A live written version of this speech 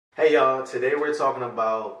Hey y'all, today we're talking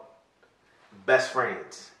about best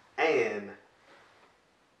friends. And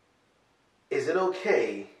is it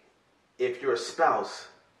okay if your spouse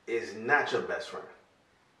is not your best friend?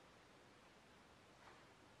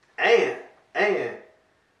 And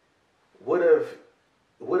what if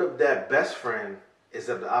that best friend is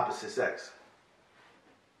of the opposite sex?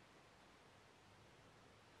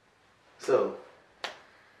 So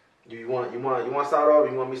you want to start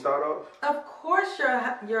off? You want me to start off? Of course, your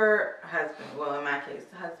husband, well, in my case,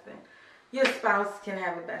 the husband, your spouse can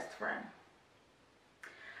have a best friend.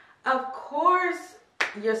 Of course,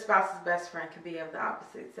 your spouse's best friend can be of the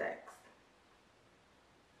opposite sex,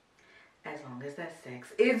 as long as that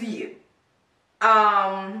sex is you.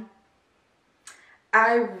 I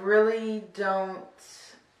really don't.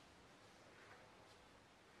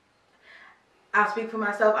 I'll speak for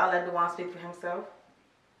myself. I'll let Dewan speak for himself.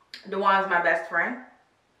 Dewan's my best friend.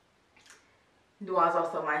 Dewan's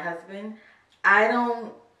also my husband. I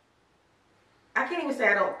can't even say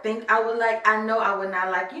I don't think I would like. I know I would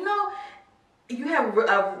not like. You know, you have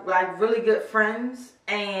like really good friends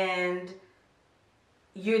and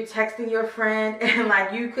you're texting your friend and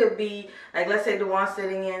like you could be like, let's say Dewan's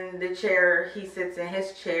sitting in the chair, he sits in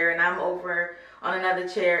his chair and I'm over on another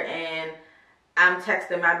chair and I'm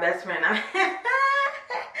texting my best friend.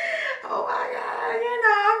 Oh my God, you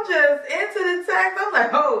know, I'm just into the text. I'm like,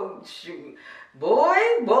 oh shoot, boy,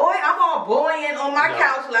 I'm all buoyant on my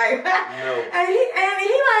couch like, no. and he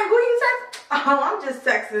like, who you text? Oh, I'm just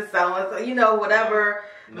texting so you know, whatever.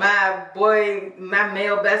 No. My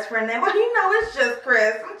male best friend name. Well, you know, it's just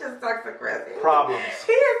Chris. I'm just texting Chris. Problems.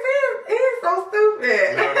 He is so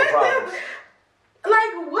stupid. No problems.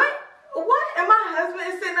 Like what? And my husband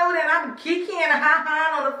is sitting over there and I'm kikiing and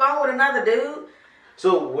ha-ha on the phone with another dude.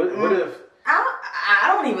 So what if? I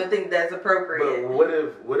don't even think that's appropriate.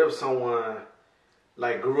 But what if someone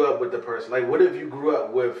like grew up with the person? Like what if you grew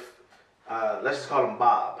up with, let's just call him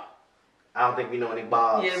Bob. I don't think we know any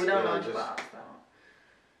Bobs. Yeah, we don't know any Bobs.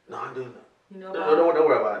 No, I do. You know Bob? Don't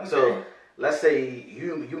worry about it. Okay. So let's say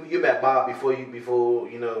you met Bob before you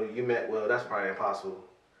know you met. Well, that's probably impossible.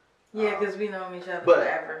 Yeah, because we know each other but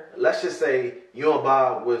forever. Let's just say you and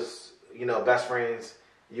Bob was, you know, best friends.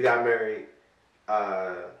 You got married.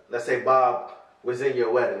 Let's say Bob was in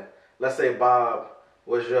your wedding. Let's say Bob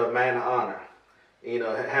was your man of honor. You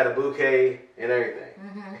know, had a bouquet and everything.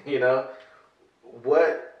 Mm-hmm. You know,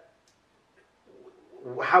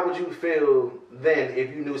 how would you feel then if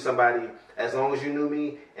you knew somebody as long as you knew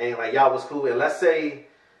me and like y'all was cool? And let's say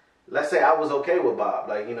I was okay with Bob,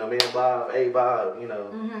 like, you know, me and Bob, hey Bob, you know,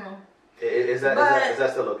 mm-hmm. is that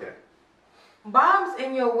still okay? Bob's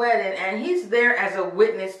in your wedding and he's there as a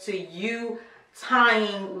witness to you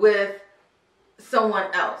tying with someone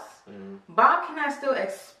else. Mm-hmm. Bob cannot still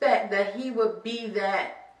expect that he would be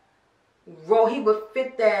that role. He would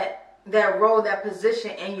fit that role, that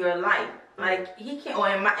position in your life. Mm-hmm. Like he can't, or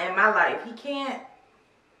in my life, he can't.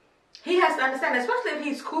 He has to understand, especially if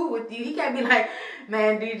he's cool with you. He can't be like,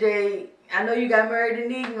 man, DJ, I know you got married to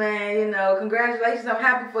Neek, man. You know, congratulations. I'm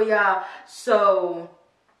happy for y'all. So,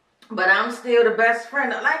 but I'm still the best friend.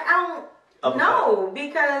 Like, I don't know,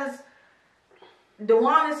 because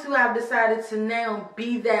Dewan is who I've decided to now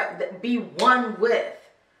be one with.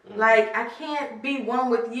 Mm-hmm. Like, I can't be one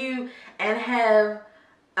with you and have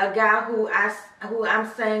a guy who I'm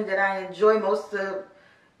saying that I enjoy most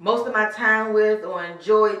of my time with, or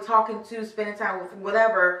enjoy talking to, spending time with,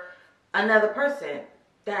 whatever, another person.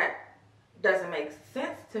 That doesn't make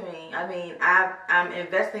sense to me. I mean, I'm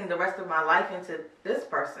investing the rest of my life into this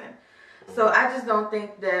person. So I just don't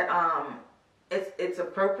think that it's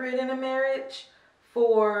appropriate in a marriage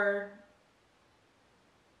for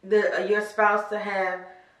your spouse to have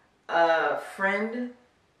a friend,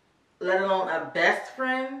 let alone a best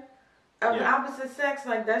friend of the opposite sex.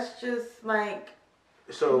 Like, that's just like,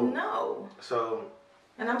 no. So,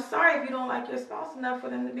 and I'm sorry if you don't like your spouse enough for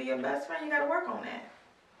them to be your best friend. You got to work on that.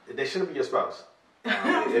 They shouldn't be your spouse.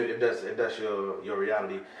 If that's your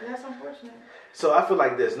reality. That's unfortunate. So I feel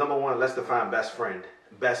like this. Number one, let's define best friend.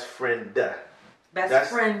 Best friend.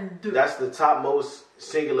 Best friend. That's the top most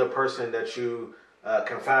singular person that you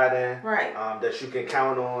confide in. Right. That you can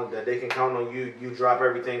count on. That they can count on you. You drop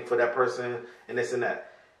everything for that person and this and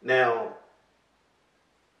that. Now,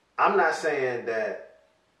 I'm not saying that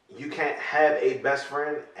you can't have a best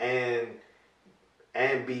friend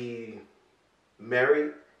and be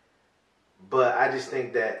married, but I just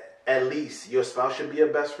think that at least your spouse should be a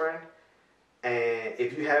best friend. And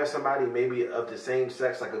if you have somebody maybe of the same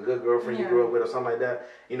sex, like a good girlfriend you grew up with or something like that,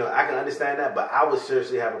 you know, I can understand that. But I would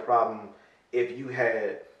seriously have a problem if you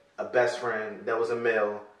had a best friend that was a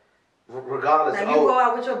male regardless. Like you go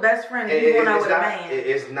out with your best friend and you going out with a man.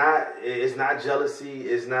 It's not jealousy.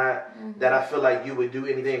 It's not that I feel like you would do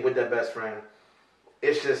anything with that best friend.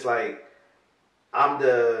 It's just like I'm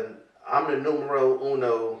the numero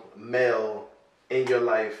uno male in your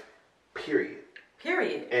life. Period.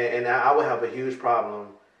 And I would have a huge problem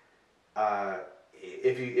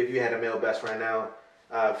if you had a male best friend. Now,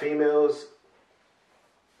 females,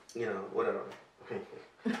 whatever.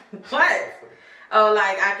 What? Oh,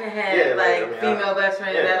 like I can have female best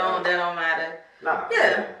friends that don't matter. Nah.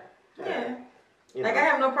 Yeah. Like I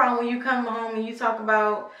have no problem when you come home and you talk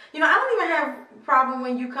about. I don't even have problem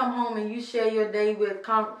when you come home and you share your day with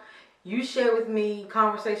you share with me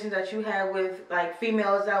conversations that you have with like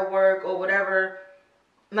females at work or whatever.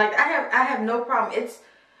 Like I have no problem.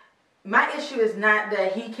 My issue is not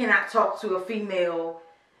that he cannot talk to a female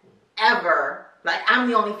ever. Like I'm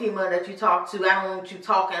the only female that you talk to. I don't want you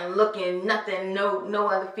talking, looking, nothing, no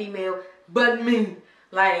other female but me.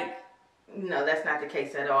 Like, no, that's not the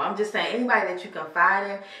case at all. I'm just saying anybody that you confide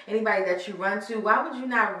in, anybody that you run to, why would you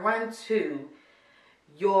not run to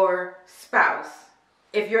your spouse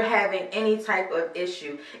if you're having any type of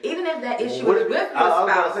issue? Even if that issue is with your spouse. I was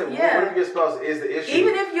about to say, what if your spouse is the issue?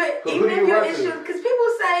 Even if your issue, because people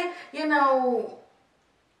say,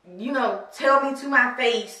 tell me to my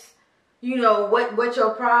face, what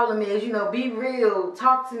your problem is, be real,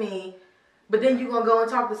 talk to me. But then you're going to go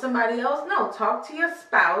and talk to somebody else? No, talk to your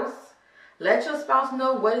spouse. Let your spouse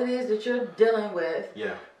know what it is that you're dealing with.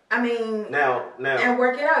 Yeah. I mean, now, and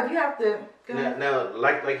work it out. If you have to. Now,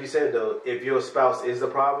 like you said though, if your spouse is the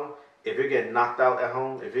problem, if you're getting knocked out at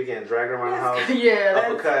home, if you're getting dragged around the house,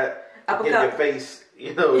 uppercut, get your face,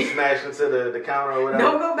 smashed into the counter or whatever.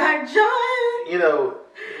 Don't go back, John.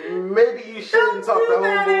 Maybe you shouldn't talk to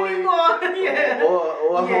homeboy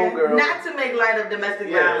or a homegirl. Not to make light of domestic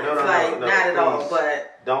violence, no, not at all.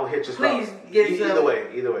 But don't hit your spouse. Please get some. Either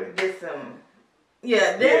way. Get some.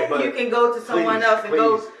 Yeah, then you can go to someone else and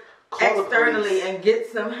go externally and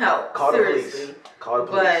get some help. Call Seriously. the police. Call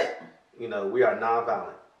the police. But we are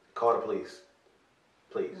non-violent. Call the police,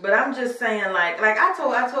 please. But I'm just saying, like I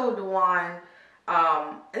told Dewan,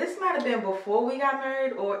 this might have been before we got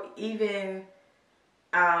married, or even.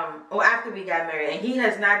 Or after we got married, and he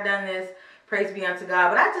has not done this, praise be unto God.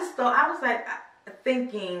 But I just thought, I was like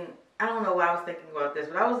thinking, I don't know why I was thinking about this,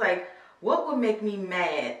 but I was like, what would make me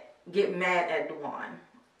get mad at Dewan?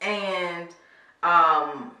 And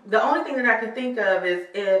the only thing that I can think of is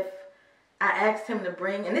if I asked him to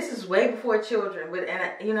bring, and this is way before children, but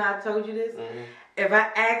I told you this, if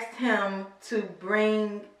I asked him to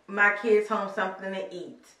bring my kids home something to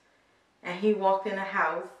eat, and he walked in the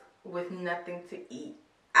house with nothing to eat,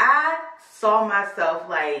 I saw myself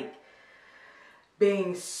like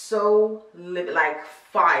being so like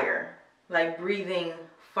fire, like breathing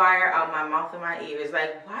fire out my mouth and my ears.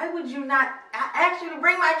 Like, why would you not? I asked you to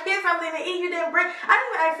bring my kids something to eat. You didn't bring. I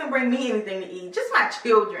didn't even ask him to bring me anything to eat. Just my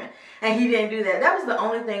children, and he didn't do that. That was the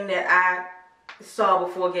only thing that I saw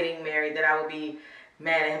before getting married that I would be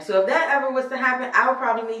mad at him. So if that ever was to happen, I would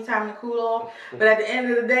probably need time to cool off. But at the end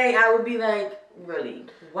of the day, I would be like, really,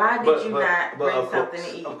 why did you not bring something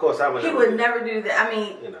to eat? Of course, I would. He would never do that. I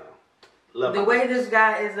mean, the way this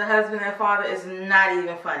guy is a husband and father is not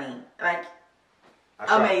even funny. Like,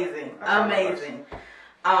 amazing.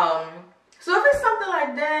 So if it's something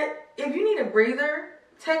like that, if you need a breather,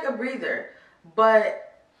 take a breather. But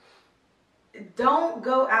don't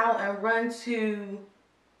go out and run to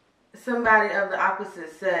somebody of the opposite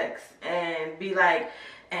sex and be like,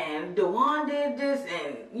 and Dewan did this,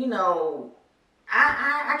 and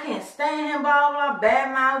I can't stand him, blah blah,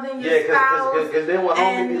 bad mouthing your spouse. Because then when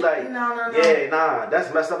homie be like,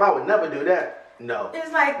 that's messed up. I would never do that. No,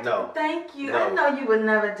 it's like, no, thank you. No. I know you would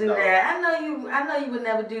never do that. I know you would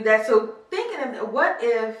never do that. So thinking of what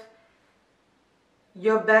if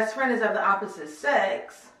your best friend is of the opposite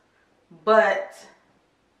sex, but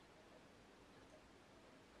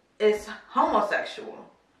it's homosexual?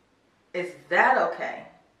 Is that okay?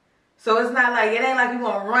 So it's not like, it ain't like you're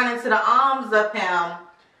going to run into the arms of him.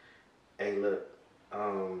 Hey, look.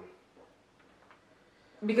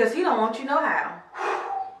 Because he don't want you to know how.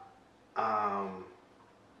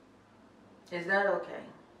 Is that okay?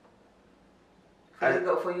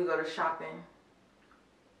 Before you go to shopping?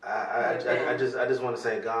 I just want to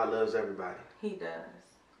say God loves everybody. He does.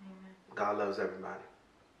 Amen. God loves everybody.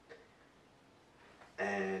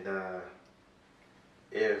 And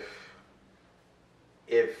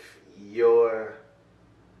if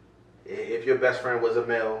your best friend was a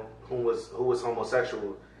male who was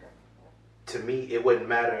homosexual, to me it wouldn't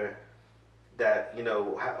matter that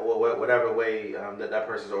whatever way that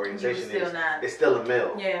person's orientation is, it's still a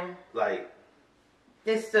male. Yeah. Like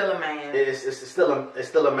it's still a man. It's still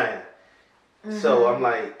a man. Mm-hmm. So I'm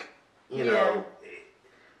like,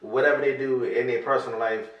 whatever they do in their personal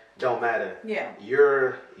life don't matter. Yeah.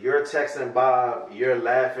 You're texting Bob, you're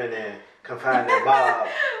laughing and confiding in Bob.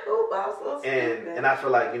 Ooh, Bob's so stupid. And I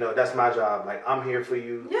feel like, that's my job. Like, I'm here for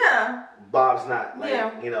you. Yeah. Bob's not. Like,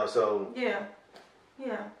 so. Yeah.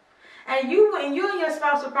 Yeah. And you and your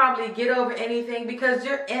spouse will probably get over anything because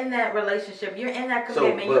you're in that relationship. You're in that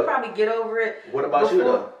commitment. You'll probably get over it. What about you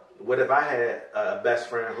though? What if I had a best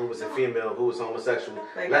friend who was a female who was homosexual?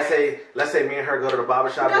 Let's say me and her go to the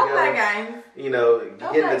barbershop together. Guys. Getting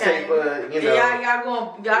the taper. Y'all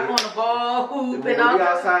going to ball hoop and all that.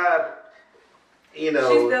 Outside. She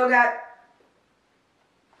still got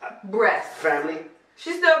breasts. Family.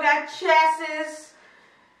 She still got chassis.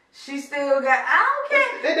 She still got. I don't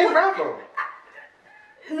care. They rap them.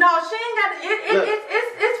 No, she ain't got.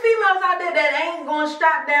 It's females out there that ain't going to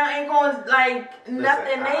strap down, ain't going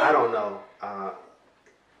nothing. I don't know.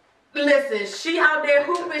 Listen, she out there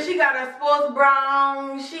hooping. She got a sports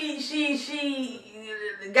bra. She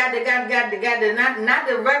got the not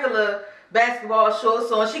the regular basketball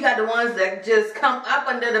shorts on. She got the ones that just come up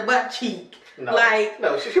under the butt cheek. No,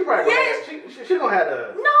 she probably she don't have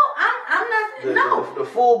the. No, I'm not. The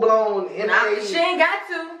full blown. She ain't got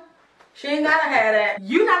to. She ain't gotta have that.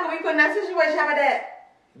 You not gonna be put in that situation. How about that?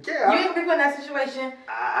 Yeah. You ain't gonna be put in that situation.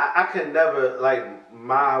 I can never, like,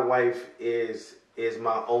 my wife is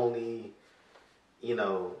my only,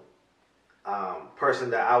 person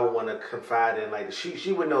that I would want to confide in. Like,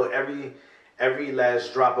 she would know every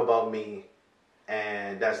last drop about me,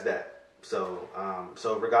 and that's that. So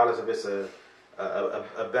regardless if it's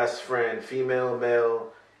a best friend, female,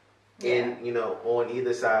 male, on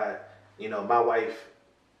either side,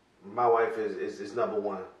 my wife is number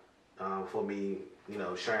one for me,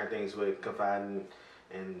 sharing things with, confiding,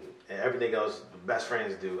 and everything else best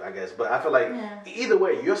friends do, I guess. But I feel like either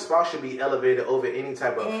way, your spouse should be elevated over any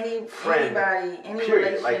type of friend. Any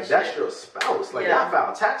period. Like, that's your spouse. Like, y'all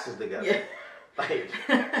file taxes together. Yeah. Like,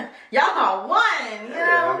 y'all are one, you know?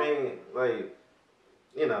 I mean, like,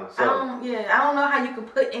 so. I don't know how you can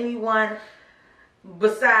put anyone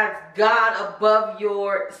besides God above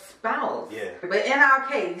your spouse. Yeah. But in our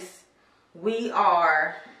case, we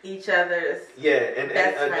are each other's and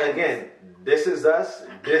again, this is us.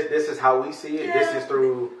 This is how we see it. Yeah.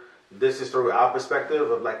 This is through our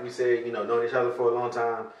perspective of, like we said, knowing each other for a long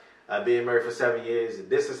time, being married for 7 years.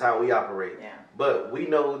 This is how we operate. Yeah. But we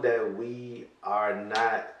know that we are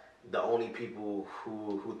not the only people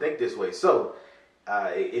who think this way. So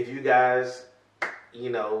if you guys,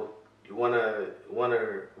 you wanna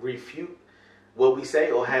refute what we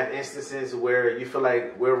say or have instances where you feel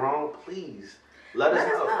like we're wrong, please let us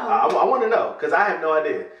know. I want to know, because I have no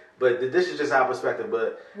idea. But this is just our perspective.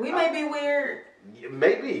 But we may be weird.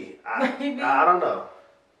 Maybe. I don't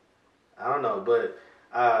know. But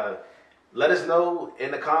let us know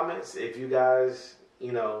in the comments if you guys,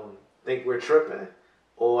 think we're tripping,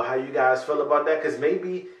 or how you guys feel about that. Because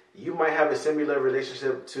maybe you might have a similar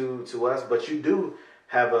relationship to us, but you do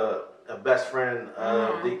have a best friend.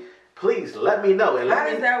 Please let me know. And how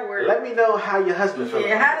does that work? Let me know how your husband feels.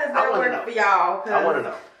 Yeah, how does that work for y'all? I want to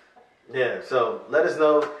know. Yeah, so let us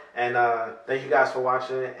know. And thank you guys for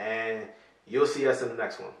watching. And you'll see us in the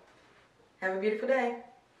next one. Have a beautiful day.